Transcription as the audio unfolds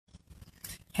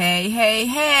Hey, hey,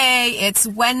 hey, it's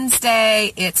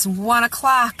Wednesday, it's 1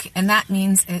 o'clock, and that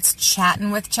means it's Chatting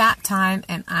with Chat time,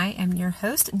 and I am your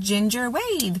host, Ginger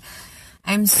Wade.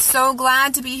 I'm so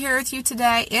glad to be here with you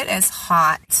today. It is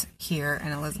hot here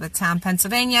in Elizabethtown,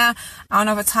 Pennsylvania. I don't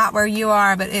know if it's hot where you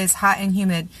are, but it is hot and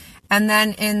humid. And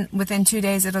then within 2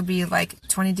 days, it'll be like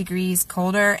 20 degrees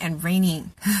colder and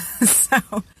raining.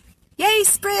 So, yay,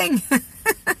 spring!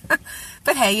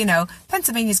 But hey,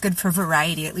 Pennsylvania's good for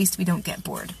variety. At least we don't get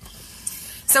bored.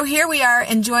 So here we are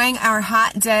enjoying our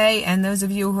hot day. And those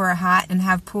of you who are hot and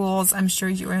have pools, I'm sure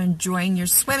you are enjoying your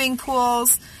swimming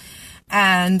pools.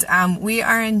 And we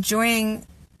are enjoying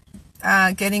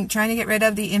trying to get rid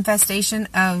of the infestation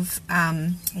of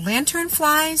lantern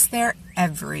flies. They're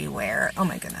everywhere. Oh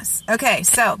my goodness. Okay,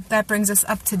 so that brings us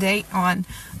up to date on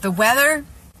the weather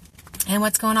and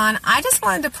what's going on. I just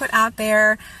wanted to put out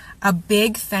there a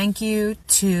big thank you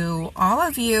to all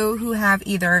of you who have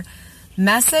either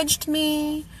messaged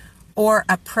me or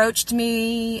approached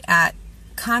me at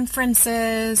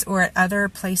conferences or at other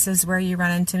places where you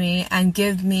run into me and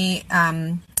give me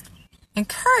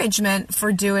encouragement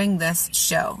for doing this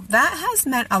show. That has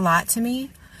meant a lot to me.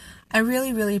 I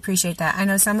really, really appreciate that. I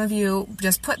know some of you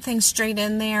just put things straight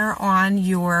in there on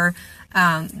your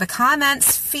the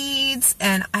comments feeds,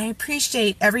 and I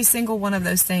appreciate every single one of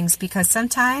those things because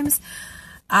sometimes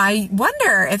I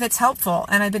wonder if it's helpful,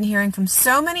 and I've been hearing from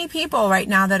so many people right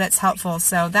now that it's helpful,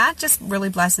 so that just really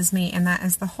blesses me, and that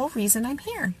is the whole reason I'm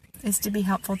here, is to be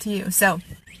helpful to you. So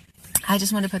I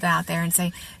just want to put that out there and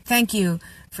say thank you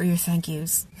for your thank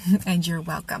yous, and you're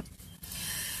welcome.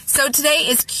 So today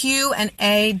is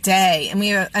Q&A day, and we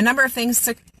have a number of things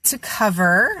to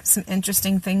cover, some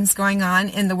interesting things going on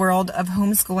in the world of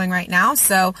homeschooling right now.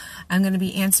 So I'm going to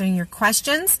be answering your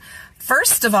questions.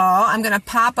 First of all, I'm going to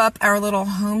pop up our little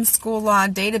homeschool law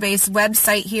database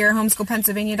website here,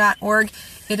 homeschoolpennsylvania.org.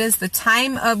 It is the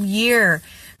time of year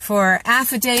for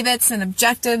affidavits and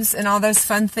objectives and all those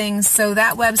fun things. So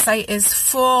that website is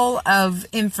full of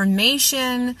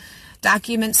information,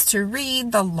 documents to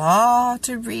read, the law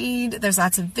to read. There's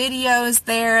lots of videos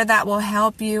there that will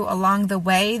help you along the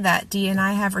way that Dee and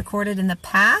I have recorded in the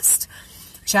past.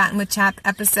 Chatting with Chat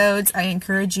episodes, I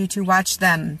encourage you to watch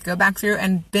them. Go back through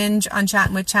and binge on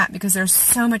Chatting with Chat because there's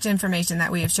so much information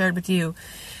that we have shared with you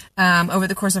over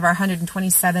the course of our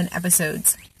 127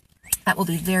 episodes. That will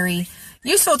be very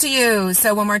useful to you.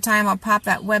 So one more time, I'll pop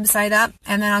that website up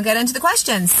and then I'll get into the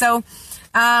questions. So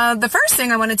the first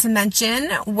thing I wanted to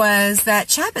mention was that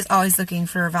CHAP is always looking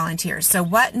for volunteers. So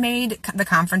what made the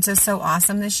conferences so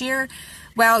awesome this year?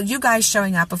 Well, you guys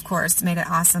showing up, of course, made it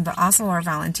awesome, but also our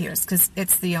volunteers, because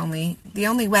it's the only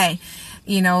way.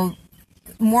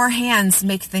 More hands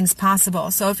make things possible.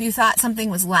 So if you thought something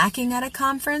was lacking at a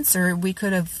conference or we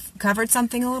could have covered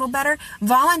something a little better,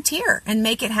 volunteer and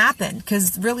make it happen,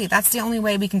 because really that's the only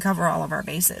way we can cover all of our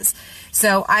bases.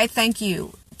 So I thank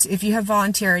you. If you have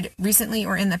volunteered recently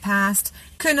or in the past,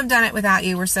 couldn't have done it without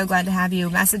you. We're so glad to have you.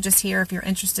 Message us here if you're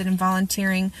interested in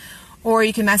volunteering, or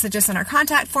you can message us on our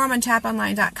contact form on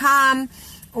chaponline.com,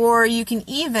 or you can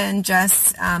even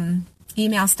just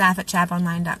email staff at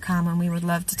chaponline.com, and we would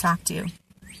love to talk to you.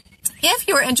 If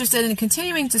you are interested in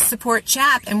continuing to support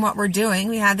CHAP and what we're doing,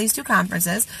 we have these two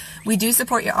conferences. We do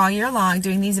support you all year long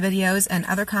doing these videos and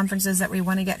other conferences that we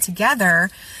want to get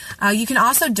together. You can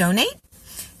also donate.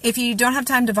 If you don't have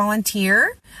time to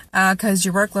volunteer because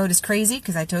your workload is crazy,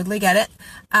 because I totally get it,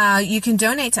 you can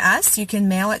donate to us. You can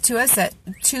mail it to us at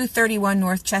 231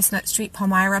 North Chestnut Street,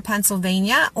 Palmyra,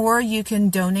 Pennsylvania, or you can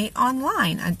donate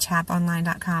online at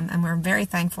chaponline.com, and we're very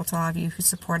thankful to all of you who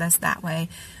support us that way.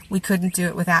 We couldn't do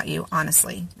it without you,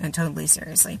 honestly, and totally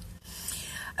seriously.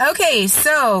 Okay,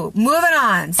 so moving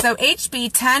on. So HB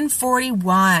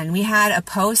 1041, we had a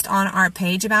post on our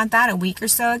page about that a week or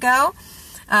so ago.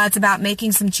 It's about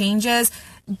making some changes.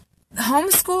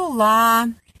 Homeschool law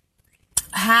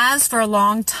has for a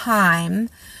long time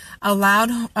allowed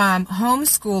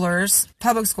homeschoolers,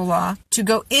 public school law, to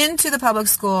go into the public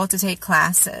school to take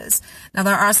classes. Now,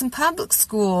 there are some public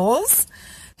schools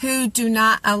who do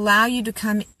not allow you to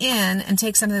come in and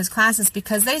take some of those classes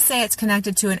because they say it's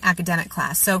connected to an academic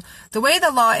class. So the way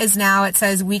the law is now, it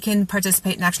says we can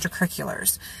participate in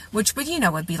extracurriculars, which would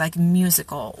be like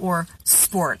musical or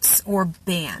sports or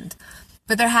band.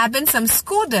 But there have been some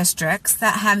school districts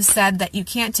that have said that you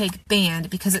can't take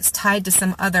band because it's tied to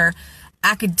some other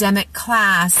academic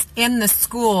class in the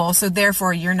school, so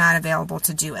therefore you're not available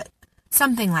to do it.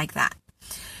 Something like that.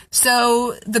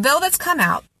 So the bill that's come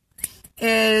out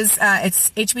is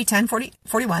it's HB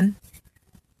 1041,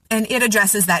 and it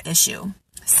addresses that issue.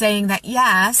 saying that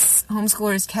yes,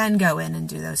 homeschoolers can go in and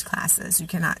do those classes. You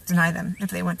cannot deny them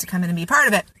if they want to come in and be part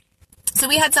of it. So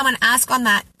we had someone ask on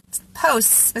that post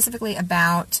specifically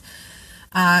about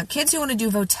kids who want to do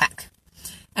VOTEC.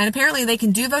 And apparently they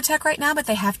can do VOTEC right now, but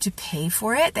they have to pay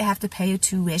for it. They have to pay a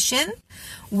tuition,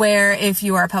 where if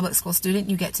you are a public school student,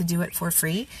 you get to do it for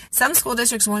free. Some school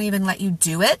districts won't even let you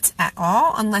do it at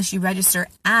all unless you register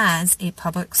as a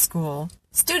public school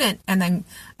student and then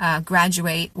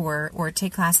graduate or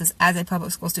take classes as a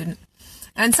public school student.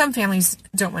 And some families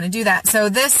don't want to do that. So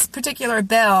this particular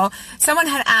bill, someone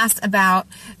had asked about,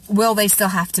 will they still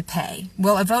have to pay?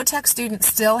 Will a VOTEC student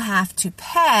still have to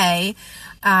pay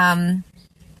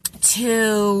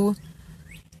to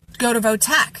go to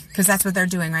VOTEC? Because that's what they're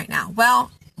doing right now.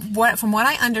 Well, from what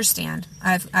I understand,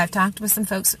 I've talked with some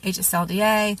folks at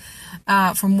HSLDA.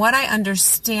 From what I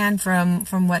understand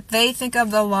from what they think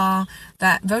of the law,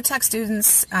 that VOTEC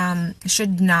students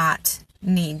should not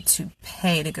need to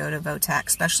pay to go to VOTEC,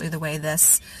 especially the way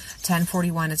this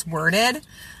 1041 is worded.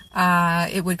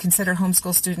 It would consider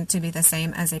homeschool student to be the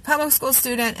same as a public school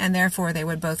student, and therefore they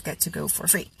would both get to go for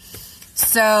free.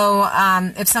 So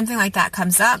if something like that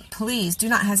comes up, please do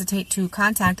not hesitate to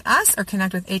contact us or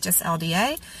connect with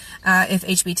HSLDA. If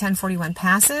HB 1041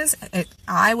 passes,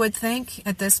 I would think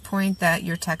at this point that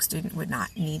your tech student would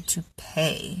not need to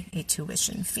pay a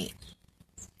tuition fee.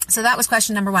 So that was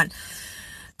question number 1.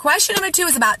 Question number 2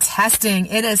 is about testing.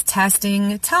 It is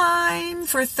testing time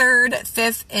for 3rd,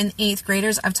 5th, and 8th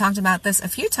graders. I've talked about this a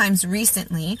few times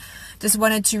recently. Just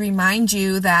wanted to remind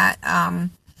you that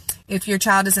if your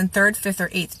child is in 3rd, 5th, or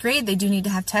 8th grade, they do need to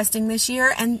have testing this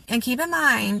year. And keep in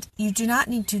mind, you do not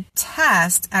need to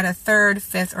test at a 3rd,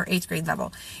 5th, or 8th grade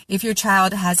level. If your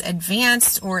child has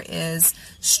advanced or is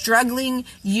struggling,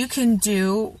 you can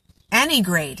do any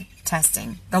grade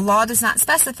testing. The law does not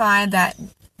specify that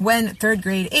when 3rd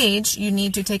grade age, you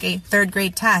need to take a 3rd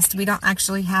grade test. We don't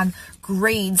actually have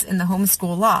grades in the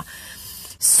homeschool law.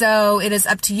 So it is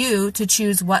up to you to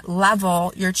choose what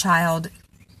level your child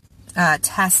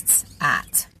tests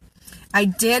at.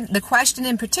 The question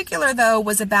in particular, though,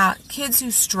 was about kids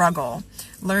who struggle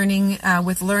learning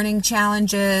with learning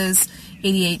challenges,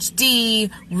 ADHD,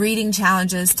 reading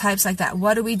challenges, types like that.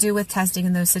 What do we do with testing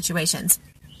in those situations?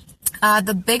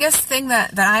 The biggest thing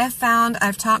that I have found,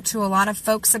 I've talked to a lot of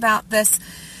folks about this,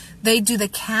 they do the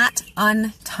CAT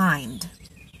untimed.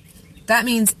 That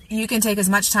means you can take as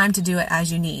much time to do it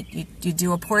as you need. You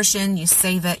do a portion, you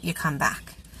save it, you come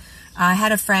back. I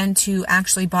had a friend who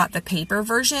actually bought the paper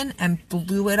version and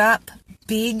blew it up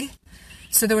big,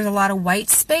 so there was a lot of white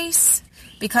space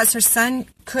because her son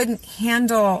couldn't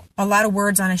handle a lot of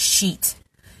words on a sheet.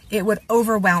 It would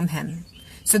overwhelm him.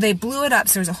 So they blew it up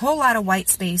so there was a whole lot of white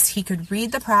space. He could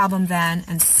read the problem then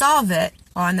and solve it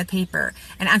on the paper.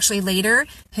 And actually later,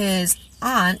 his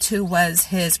aunt, who was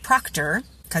his proctor,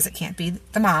 because it can't be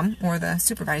the mom or the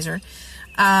supervisor,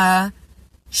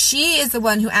 she is the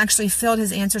one who actually filled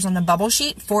his answers on the bubble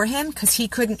sheet for him because he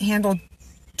couldn't handle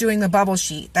doing the bubble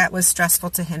sheet. That was stressful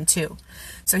to him too.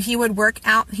 So he would work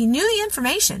out, he knew the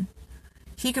information.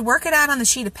 He could work it out on the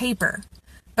sheet of paper,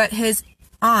 but his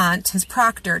aunt, his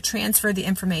proctor, transferred the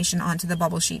information onto the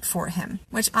bubble sheet for him,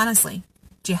 which honestly,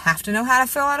 do you have to know how to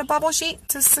fill out a bubble sheet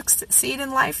to succeed in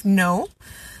life? No.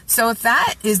 So if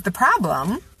that is the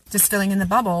problem, just filling in the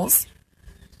bubbles,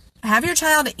 have your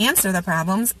child answer the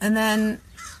problems and then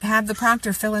have the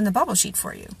proctor fill in the bubble sheet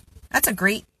for you. That's a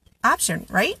great option,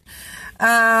 right?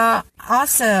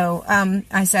 Also, I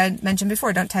mentioned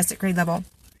before, don't test at grade level.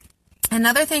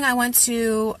 Another thing I want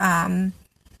to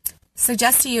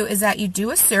suggest to you is that you do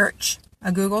a search,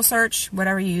 a Google search,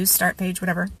 whatever you use, start page,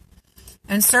 whatever,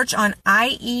 and search on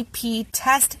IEP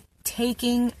test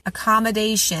taking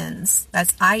accommodations.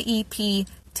 That's IEP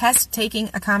test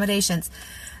taking accommodations.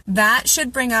 That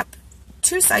should bring up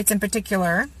 2 sites in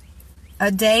particular,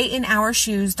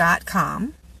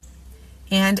 adayinourshoes.com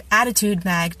and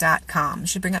attitudemag.com.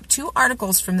 Should bring up 2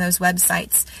 articles from those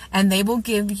websites, and they will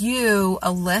give you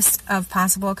a list of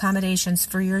possible accommodations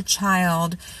for your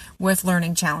child with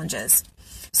learning challenges.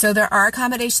 So there are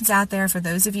accommodations out there for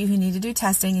those of you who need to do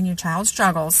testing and your child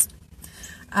struggles.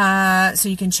 So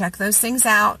you can check those things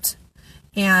out.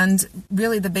 And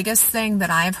really the biggest thing that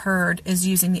I've heard is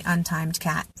using the untimed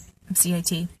CAT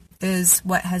is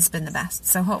what has been the best.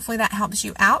 So hopefully that helps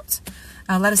you out.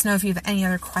 Let us know if you have any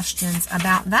other questions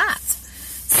about that.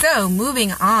 So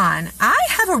moving on, I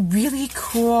have a really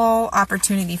cool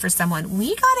opportunity for someone.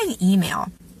 We got an email.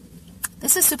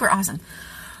 This is super awesome.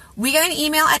 We got an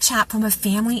email at chat from a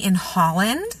family in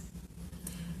Holland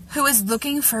who is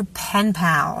looking for pen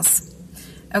pals.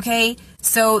 Okay,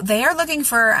 so they are looking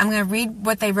for, I'm going to read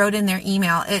what they wrote in their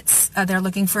email. It's they're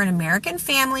looking for an American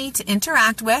family to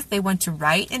interact with. They want to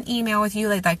write an email with you.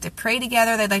 They'd like to pray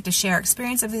together. They'd like to share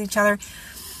experiences with each other.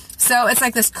 So it's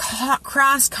like this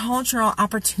cross-cultural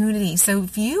opportunity. So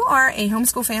if you are a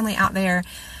homeschool family out there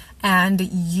and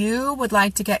you would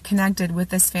like to get connected with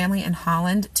this family in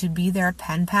Holland to be their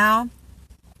pen pal,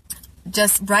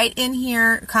 just write in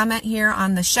here, comment here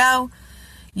on the show.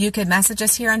 You could message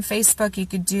us here on Facebook. You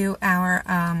could do our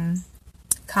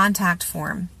contact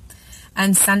form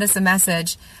and send us a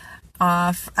message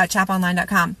off at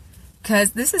chaponline.com,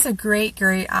 because this is a great,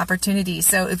 great opportunity.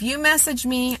 So if you message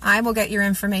me, I will get your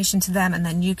information to them, and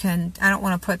then you can, I don't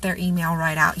want to put their email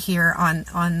right out here on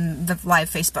the live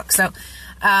Facebook. So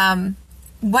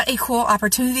what a cool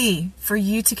opportunity for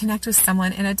you to connect with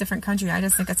someone in a different country. I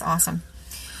just think it's awesome.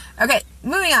 Okay,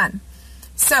 moving on.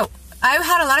 So I've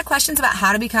had a lot of questions about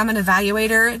how to become an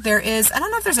evaluator. I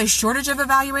don't know if there's a shortage of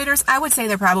evaluators. I would say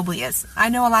there probably is. I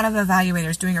know a lot of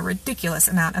evaluators doing a ridiculous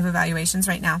amount of evaluations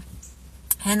right now.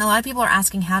 And a lot of people are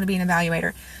asking how to be an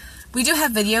evaluator. We do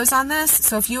have videos on this,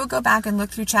 so if you would go back and look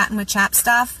through Chatting with Chap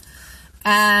stuff,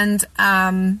 and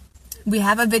we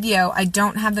have a video. I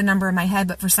don't have the number in my head,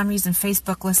 but for some reason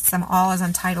Facebook lists them all as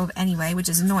untitled anyway, which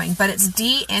is annoying. But it's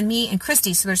Dee and me and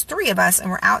Christy, so there's 3 of us, and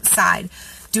we're outside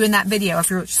doing that video if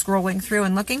you're scrolling through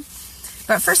and looking.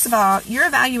 But first of all, your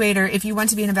evaluator, if you want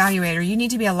to be an evaluator, you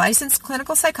need to be a licensed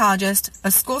clinical psychologist, a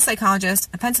school psychologist,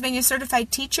 a Pennsylvania certified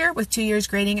teacher with 2 years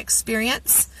grading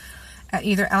experience at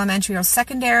either elementary or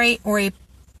secondary, or a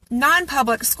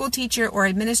non-public school teacher or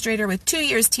administrator with 2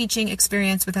 years teaching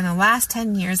experience within the last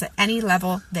 10 years at any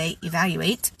level they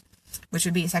evaluate, which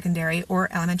would be secondary or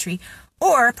elementary,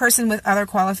 or a person with other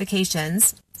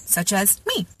qualifications, such as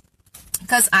me.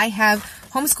 Because I have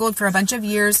homeschooled for a bunch of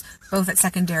years, both at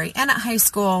secondary and at high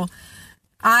school,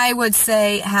 I would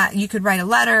say you could write a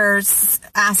letter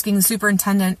asking the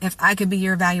superintendent if I could be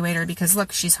your evaluator because,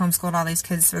 look, she's homeschooled all these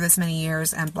kids for this many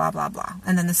years and blah, blah, blah.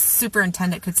 And then the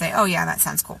superintendent could say, oh, yeah, that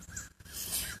sounds cool.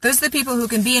 Those are the people who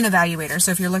can be an evaluator,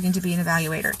 so if you're looking to be an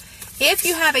evaluator. If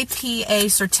you have a PA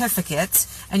certificate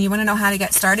and you want to know how to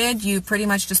get started, you pretty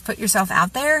much just put yourself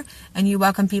out there and you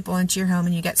welcome people into your home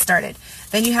and you get started.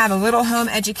 Then you have a little home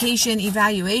education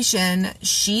evaluation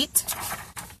sheet.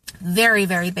 Very,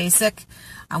 very basic.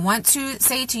 I want to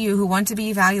say to you who want to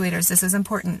be evaluators, this is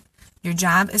important. Your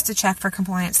job is to check for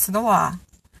compliance to the law,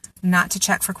 not to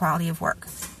check for quality of work.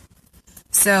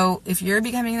 So if you're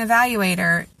becoming an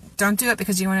evaluator, don't do it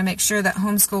because you want to make sure that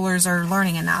homeschoolers are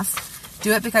learning enough.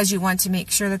 Do it because you want to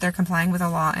make sure that they're complying with the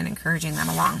law and encouraging them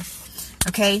along.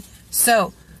 Okay,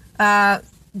 so on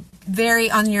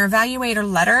your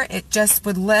evaluator letter, it just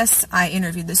would list, I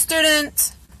interviewed the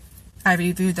student, I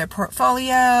reviewed their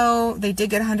portfolio, they did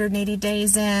get 180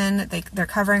 days in, they're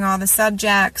covering all the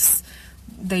subjects,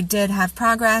 they did have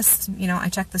progress, I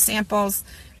checked the samples,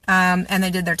 and they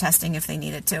did their testing if they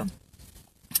needed to.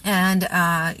 And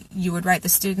you would write the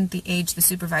student, the age, the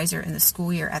supervisor, and the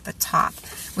school year at the top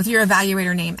with your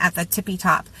evaluator name at the tippy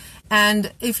top.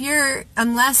 And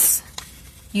unless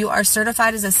you are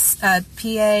certified as a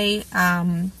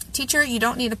PA teacher, you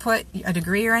don't need to put a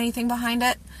degree or anything behind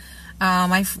it.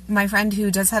 My friend who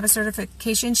does have a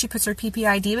certification, she puts her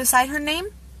PPID beside her name,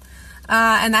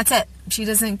 and that's it. She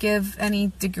doesn't give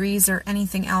any degrees or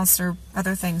anything else or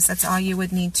other things. That's all you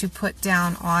would need to put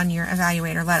down on your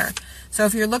evaluator letter. So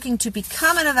if you're looking to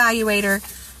become an evaluator,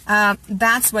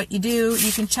 that's what you do.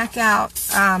 You can check out,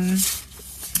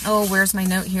 where's my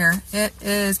note here? It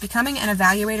is Becoming an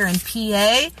Evaluator in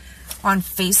PA on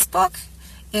Facebook.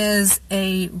 Is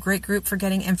a great group for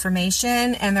getting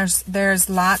information, and there's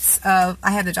lots of,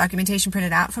 I have the documentation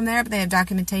printed out from there, but they have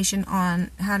documentation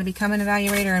on how to become an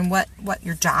evaluator and what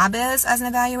your job is as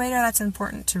an evaluator. That's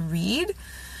important to read.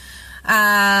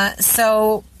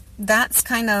 So that's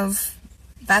kind of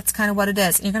what it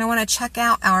is. You're going to want to check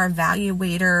out our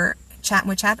evaluator Chat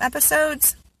with Chap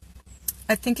episodes.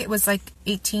 I think it was like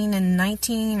 18 and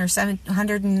 19 or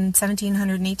 117,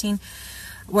 118.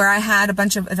 Where I had a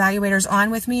bunch of evaluators on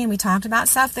with me and we talked about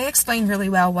stuff. They explain really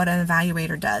well what an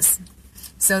evaluator does.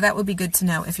 So that would be good to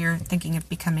know if you're thinking of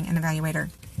becoming an evaluator.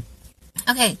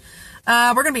 Okay,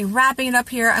 we're going to be wrapping it up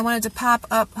here. I wanted to pop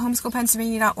up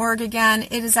homeschoolpennsylvania.org again.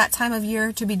 It is that time of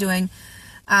year to be doing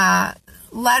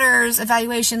letters,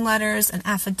 evaluation letters, and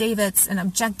affidavits, and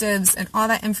objectives, and all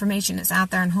that information is out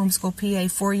there in Homeschool PA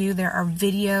for you. There are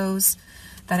videos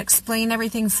that explain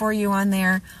everything for you on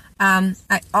there.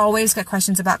 I always get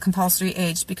questions about compulsory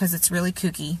age because it's really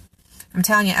kooky. I'm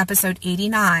telling you, episode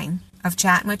 89 of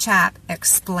Chatting with Chap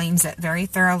explains it very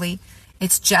thoroughly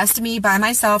It's just me by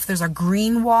myself. There's a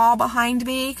green wall behind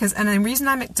me, and the reason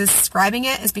I'm describing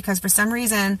it is because for some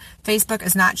reason Facebook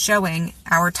is not showing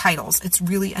our titles. It's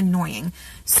really annoying.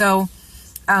 So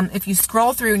if you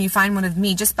scroll through and you find one of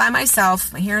me just by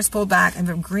myself, my hair is pulled back, I have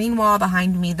a green wall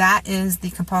behind me, that is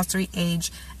the compulsory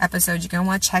age episode. You're going to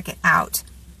want to check it out.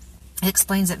 It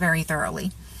explains it very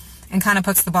thoroughly and kind of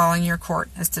puts the ball in your court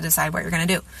as to decide what you're going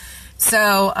to do.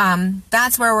 So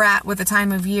that's where we're at with the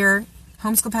time of year.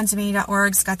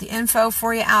 Homeschoolpennsylvania.org's got the info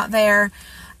for you out there.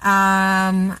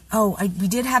 We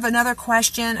did have another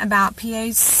question about PA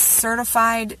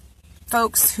certified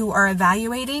folks who are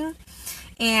evaluating.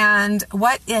 And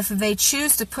what if they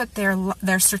choose to put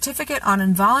their certificate on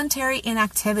involuntary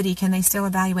inactivity? Can they still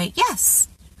evaluate? Yes,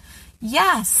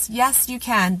 you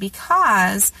can,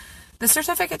 because the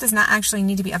certificate does not actually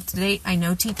need to be up to date. I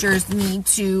know teachers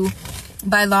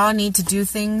by law, need to do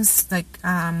things like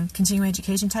continuing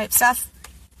education type stuff.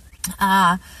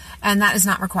 And that is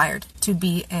not required to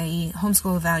be a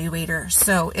homeschool evaluator.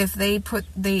 So if they put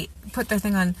their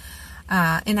thing on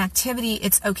inactivity,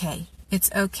 it's okay. It's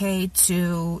okay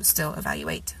to still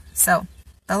evaluate. So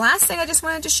the last thing I just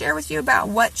wanted to share with you about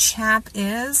what CHAP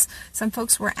is. Some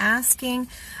folks were asking.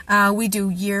 We do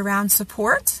year-round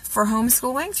support for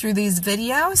homeschooling through these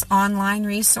videos, online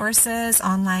resources,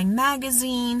 online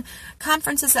magazine,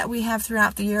 conferences that we have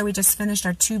throughout the year. We just finished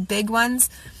our 2 big ones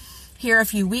here a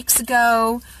few weeks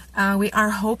ago. We are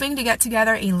hoping to get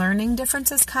together a Learning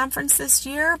Differences conference this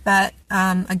year, but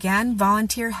again,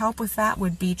 volunteer help with that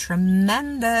would be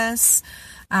tremendous.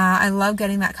 I love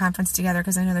getting that conference together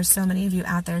because I know there's so many of you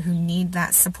out there who need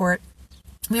that support.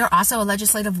 We are also a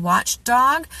legislative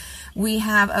watchdog. We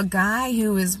have a guy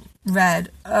who has read,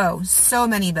 so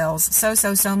many bills,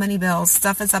 so many bills.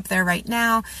 Stuff is up there right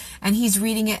now, and he's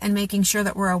reading it and making sure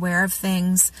that we're aware of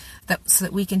things so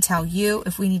that we can tell you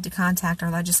if we need to contact our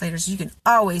legislators. You can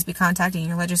always be contacting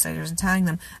your legislators and telling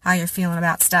them how you're feeling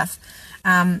about stuff.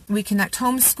 We connect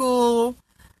homeschoolers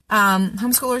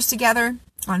together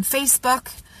on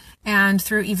Facebook and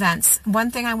through events. One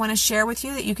thing I want to share with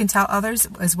you that you can tell others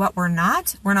is what we're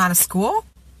not. We're not a school.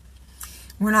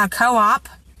 We're not a co-op.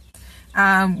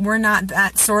 We're not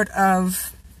that sort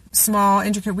of small,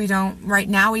 intricate. Right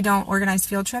now we don't organize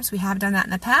field trips. We have done that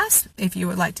in the past. If you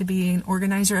would like to be an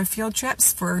organizer of field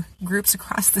trips for groups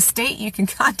across the state, you can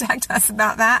contact us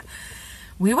about that.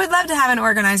 We would love to have an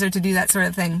organizer to do that sort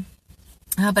of thing.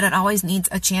 But it always needs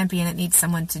a champion. It needs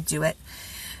someone to do it.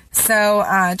 So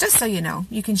just so you know,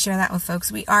 you can share that with folks.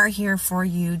 We are here for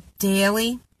you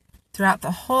daily throughout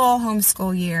the whole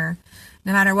homeschool year.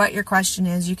 No matter what your question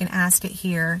is, you can ask it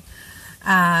here.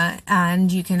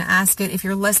 And you can ask it if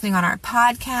you're listening on our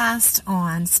podcast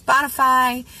on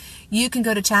Spotify. You can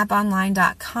go to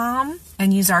chaponline.com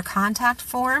and use our contact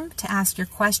form to ask your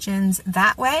questions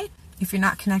that way if you're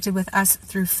not connected with us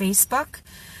through Facebook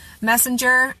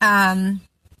Messenger.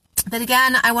 But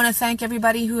again, I want to thank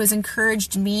everybody who has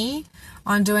encouraged me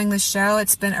on doing this show.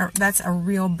 That's a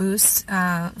real boost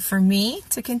for me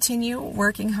to continue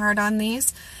working hard on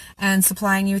these and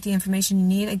supplying you with the information you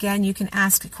need. Again, you can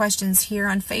ask questions here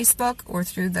on Facebook or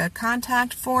through the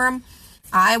contact form.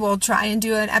 I will try and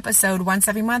do an episode once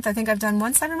every month. I think I've done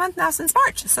once every month now since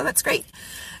March, so that's great.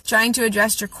 Trying to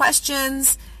address your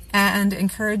questions and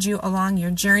encourage you along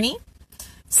your journey.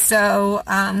 So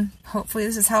hopefully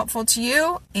this is helpful to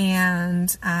you,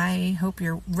 and I hope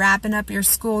you're wrapping up your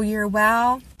school year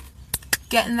well,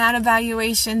 getting that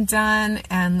evaluation done,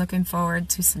 and looking forward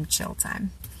to some chill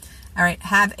time. All right,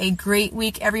 have a great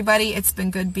week, everybody. It's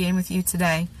been good being with you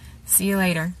today. See you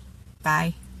later.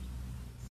 Bye.